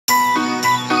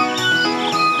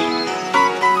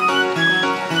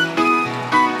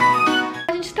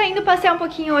indo passear um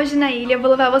pouquinho hoje na ilha.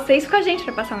 Vou levar vocês com a gente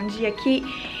pra passar um dia aqui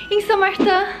em Saint-Martin,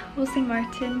 ou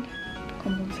Saint-Martin,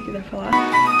 como você quiser falar.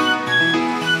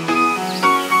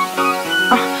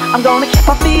 I'm gonna keep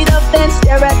my feet up and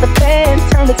stare at the fan.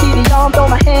 Turn the TV on, throw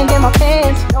my hand in my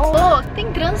pants. Oh,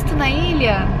 tem trânsito na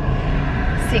ilha?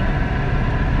 Sim,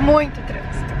 muito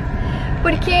trânsito.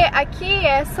 Porque aqui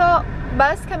é só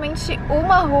basicamente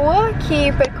uma rua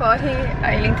que percorre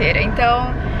a ilha inteira.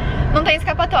 Então não tem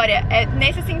escapatória. É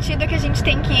nesse sentido que a gente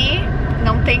tem que ir.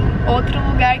 Não tem outro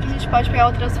lugar que a gente pode pegar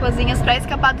outras ruazinhas pra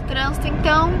escapar do trânsito.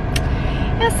 Então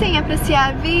é assim,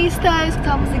 apreciar a vista,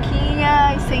 escutar uma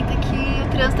musiquinha e senta aqui. O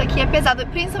trânsito aqui é pesado,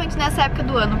 principalmente nessa época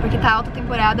do ano, porque tá alta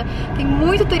temporada, tem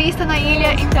muito turista na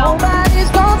ilha, então...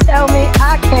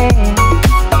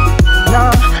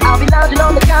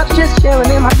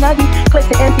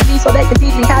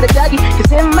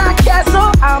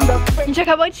 A gente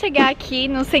acabou de chegar aqui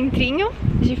no centrinho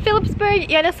de Philipsburg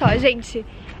e olha só, gente,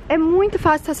 é muito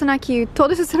fácil estacionar aqui,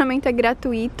 todo estacionamento é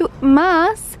gratuito,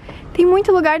 mas tem muito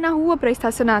lugar na rua pra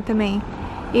estacionar também.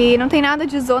 E não tem nada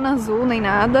de zona azul nem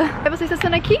nada. Aí você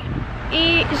estaciona aqui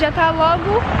e já tá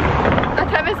logo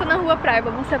atravessando a rua praia.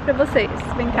 Vou mostrar pra vocês,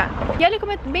 vem cá. E olha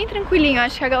como é bem tranquilinho,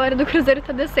 acho que a galera do cruzeiro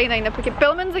tá descendo ainda, porque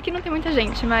pelo menos aqui não tem muita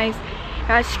gente, mas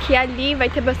eu acho que ali vai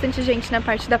ter bastante gente na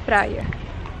parte da praia.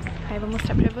 Aí eu vou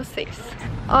mostrar pra vocês.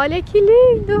 Olha que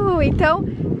lindo! Então,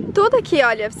 tudo aqui,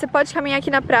 olha, você pode caminhar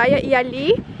aqui na praia e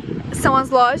ali são as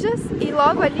lojas e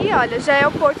logo ali, olha, já é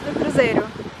o porto do cruzeiro.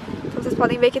 Então vocês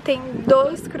podem ver que tem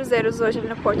 2 cruzeiros hoje ali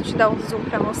no porto. Vou te dar um zoom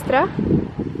pra mostrar.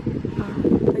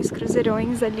 Ó, 2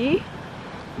 cruzeirões ali.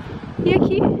 E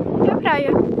aqui é a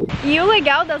praia. E o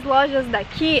legal das lojas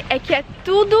daqui é que é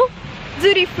tudo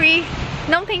duty free,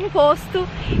 não tem imposto.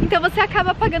 Então você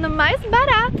acaba pagando mais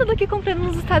barato do que comprando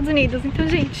nos Estados Unidos. Então,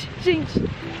 gente,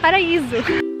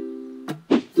 paraíso!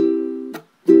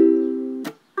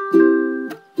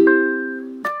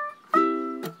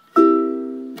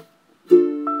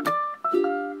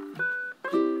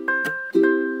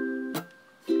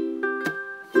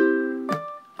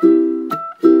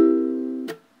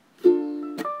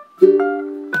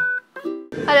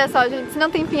 Olha só, gente, se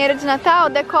não tem pinheiro de Natal,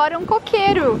 decora um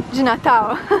coqueiro de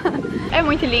Natal. É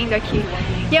muito lindo aqui.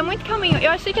 E é muito calminho.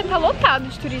 Eu achei que ia estar lotado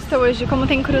de turista hoje, como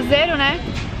tem cruzeiro, né?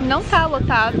 Não tá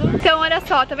lotado. Então, olha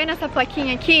só, tá vendo essa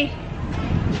plaquinha aqui?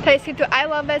 Tá escrito I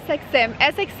love SXM.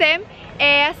 SXM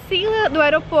é a sigla do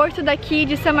aeroporto daqui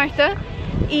de Saint-Martin.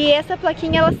 E essa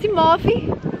plaquinha, ela se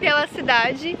move pela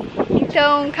cidade.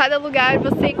 Então, cada lugar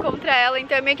você encontra ela.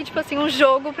 Então é meio que tipo assim, um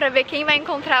jogo pra ver quem vai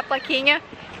encontrar a plaquinha.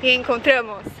 E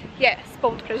encontramos. Yes,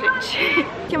 ponto pra gente.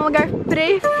 Aqui é o meu lugar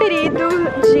preferido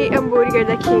de hambúrguer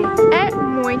daqui. É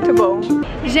muito bom.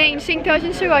 Gente, então a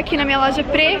gente chegou aqui na minha loja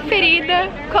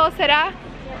preferida. Qual será?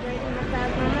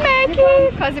 Mac!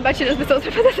 Quase bati nas pessoas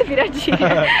pra fazer essa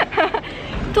viradinha.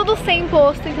 Tudo sem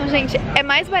imposto, então, gente, é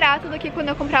mais barato do que quando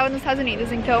eu comprava nos Estados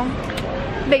Unidos. Então,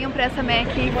 venham pra essa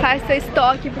Mac, faz seu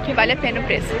estoque, porque vale a pena o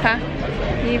preço, tá?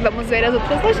 E vamos ver as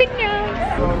outras lojinhas.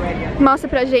 Mostra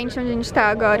pra gente onde a gente tá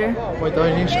agora. Bom, então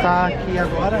a gente tá aqui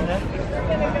agora, né?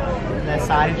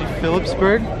 Nessa área de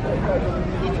Philipsburg.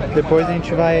 Depois a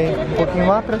gente vai um pouquinho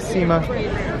lá pra cima,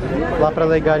 lá pra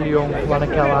Legalion, lá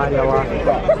naquela área lá.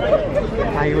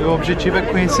 Aí o objetivo é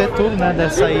conhecer tudo, né,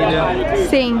 dessa ilha.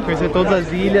 Sim. Conhecer todas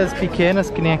as ilhas pequenas,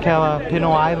 que nem aquela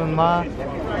Pino Island lá.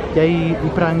 E aí ir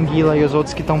pra Anguilla e os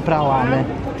outros que estão pra lá, né?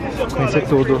 Conhecer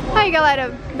tudo. Aí,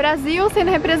 galera, Brasil sendo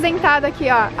representado aqui,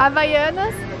 ó,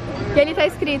 Havaianas. E ali tá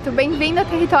escrito, bem-vindo ao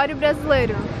território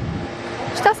brasileiro. A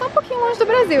gente tá só um pouquinho longe do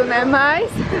Brasil, né? Mas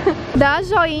dá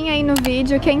joinha aí no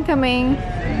vídeo quem também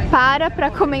pra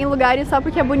comer em lugares só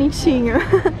porque é bonitinho.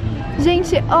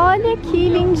 Gente, olha que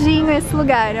lindinho esse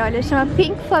lugar. Olha, chama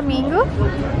Pink Flamingo.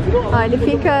 Ó, ele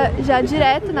fica já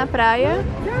direto na praia.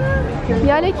 E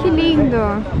olha que lindo.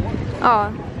 Ó,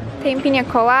 tem pinha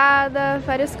colada,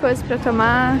 várias coisas pra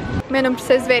tomar. Menu pra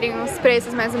vocês verem os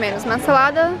preços mais ou menos. Uma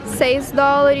salada,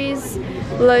 $6.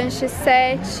 Lanche,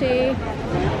 7.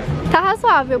 Tá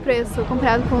razoável o preço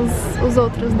comparado com os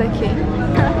outros daqui.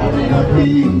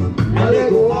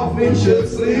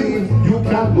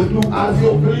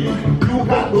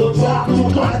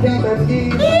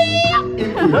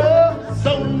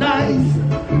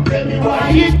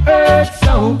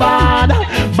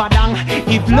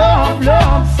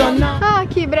 Ah,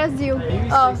 aqui, Brasil.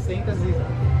 Ó.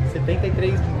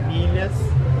 673 milhas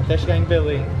até chegar em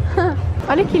Belém.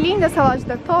 Olha que linda essa loja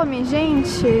da Tommy,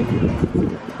 gente.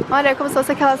 Olha, como se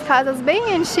fosse aquelas casas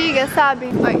bem antigas, sabe?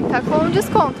 Olha, tá com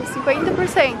desconto,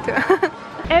 50%.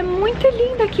 É muito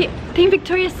lindo aqui. Tem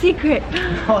Victoria's Secret.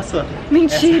 Nossa.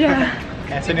 Mentira.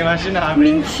 Essa eu não imaginava.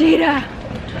 Mentira.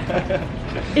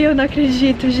 Eu não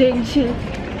acredito, gente.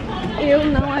 Eu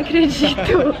não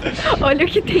acredito. Olha o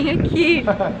que tem aqui.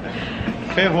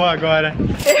 Ferrou agora.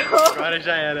 Ferrou. Agora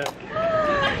já era.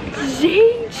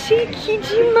 Gente, que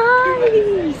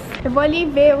demais! Eu vou ali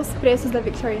ver os preços da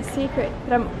Victoria's Secret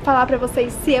pra falar pra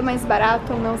vocês se é mais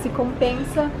barato ou não, se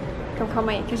compensa. Então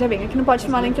calma aí, que eu já venho. Aqui não pode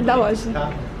filmar dentro da loja.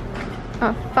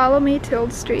 Ó, follow me to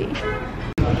Old Street.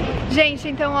 Gente,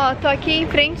 então ó, tô aqui em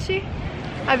frente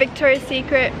à Victoria's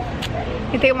Secret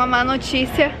e tem uma má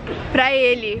notícia pra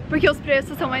ele, porque os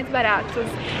preços são mais baratos.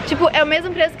 Tipo, é o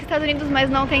mesmo preço que os Estados Unidos, mas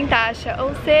não tem taxa.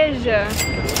 Ou seja...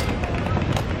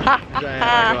 Já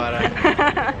era agora.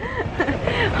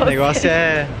 O negócio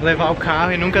é levar o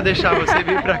carro e nunca deixar você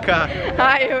vir pra cá.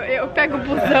 Ai, eu pego o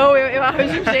busão, eu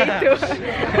arranjo um jeito.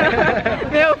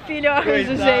 Meu filho, eu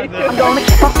arranjo um jeito.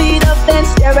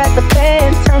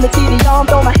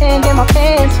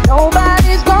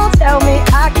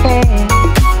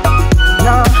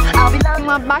 Um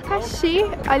abacaxi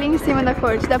ali em cima da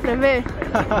corte, dá pra ver?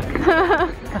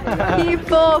 Que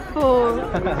fofo!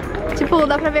 Tipo,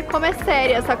 dá pra ver como é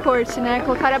séria essa corte, né?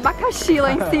 Colocaram abacaxi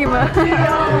lá em cima.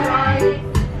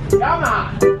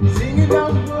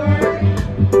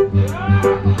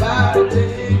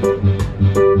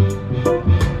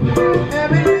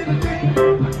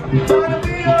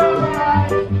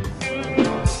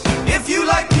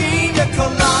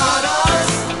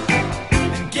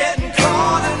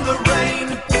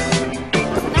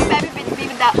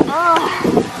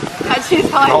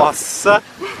 Nossa!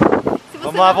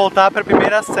 Vamos lá voltar pra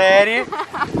primeira série,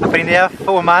 aprender a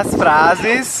formar as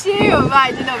frases. Tio,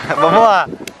 vai de novo. Vamos lá!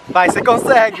 Vai, você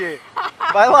consegue!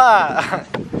 Vai lá!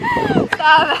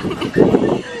 Tá,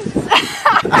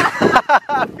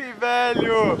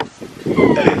 velho!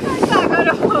 Tá, agora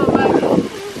eu vou, vai.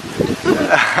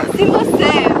 Se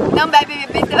você não bebe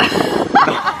bebida...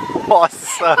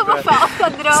 Nossa, como falsa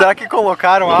droga. Será que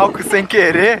colocaram álcool sem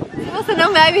querer? Se você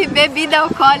não bebe bebida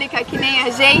alcoólica que nem a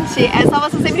gente, é só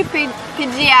você sempre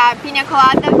pedir a piña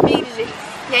colada virgem.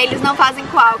 E aí eles não fazem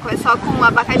com álcool, é só com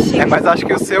abacaxi. É, mas acho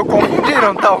que o seu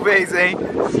confundiram talvez, hein?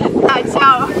 Tá,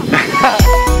 tchau.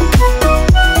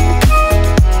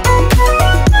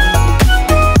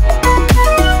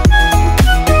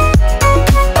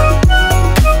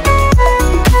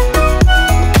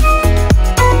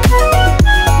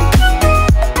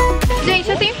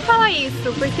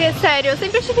 Porque, sério, eu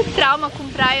sempre tive trauma com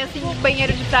praia, assim,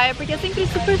 banheiro de praia, porque é sempre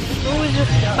super sujo,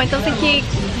 ou então tem que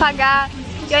pagar.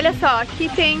 E olha só, aqui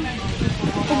tem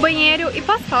o banheiro, e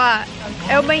posso falar,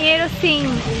 é o banheiro, assim,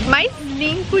 mais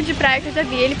limpo de praia que eu já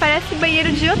vi. Ele parece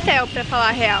banheiro de hotel, pra falar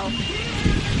a real.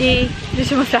 E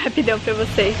deixa eu mostrar rapidão pra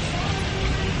vocês.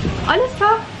 Olha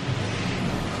só!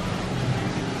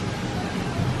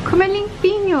 Como é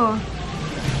limpinho!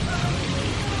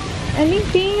 É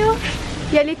limpinho.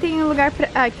 E ali tem um lugar pra...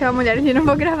 Ah, que é uma mulher ali, não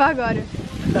vou gravar agora.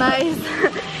 Mas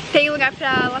tem lugar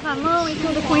pra lavar a mão e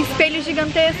tudo, com um espelho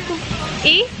gigantesco.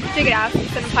 E de graça,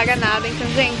 você não paga nada. Então,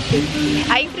 gente,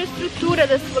 a infraestrutura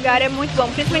desse lugar é muito bom.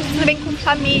 Principalmente se você vem com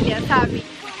família, sabe?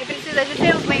 E precisa de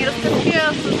ter os banheiros para as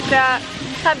crianças, pra,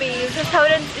 sabe, os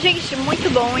restaurantes. Gente,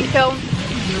 muito bom. Então,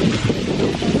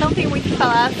 não tem muito o que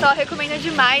falar, só recomendo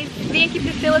demais. Vim aqui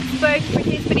pro Phillipsburg porque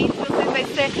a experiência de vocês vai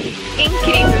ser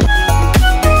incrível.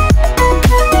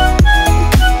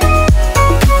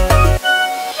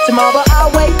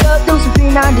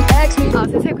 Ó,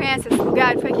 vocês reconhecem esse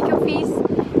lugar? Foi aqui que eu fiz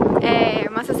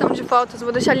uma sessão de fotos.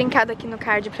 Vou deixar linkado aqui no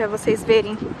card pra vocês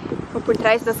verem por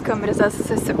trás das câmeras dessa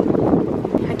sessão.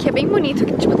 Aqui é bem bonito,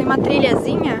 tipo, tem uma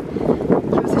trilhazinha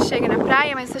que você chega na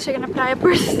praia, mas você chega na praia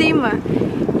por cima.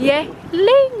 E é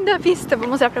linda a vista, vou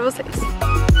mostrar pra vocês.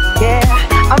 Yeah,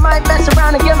 I might mess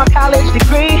around and get my college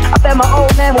degree. I bet my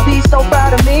old man will be so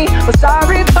proud of me.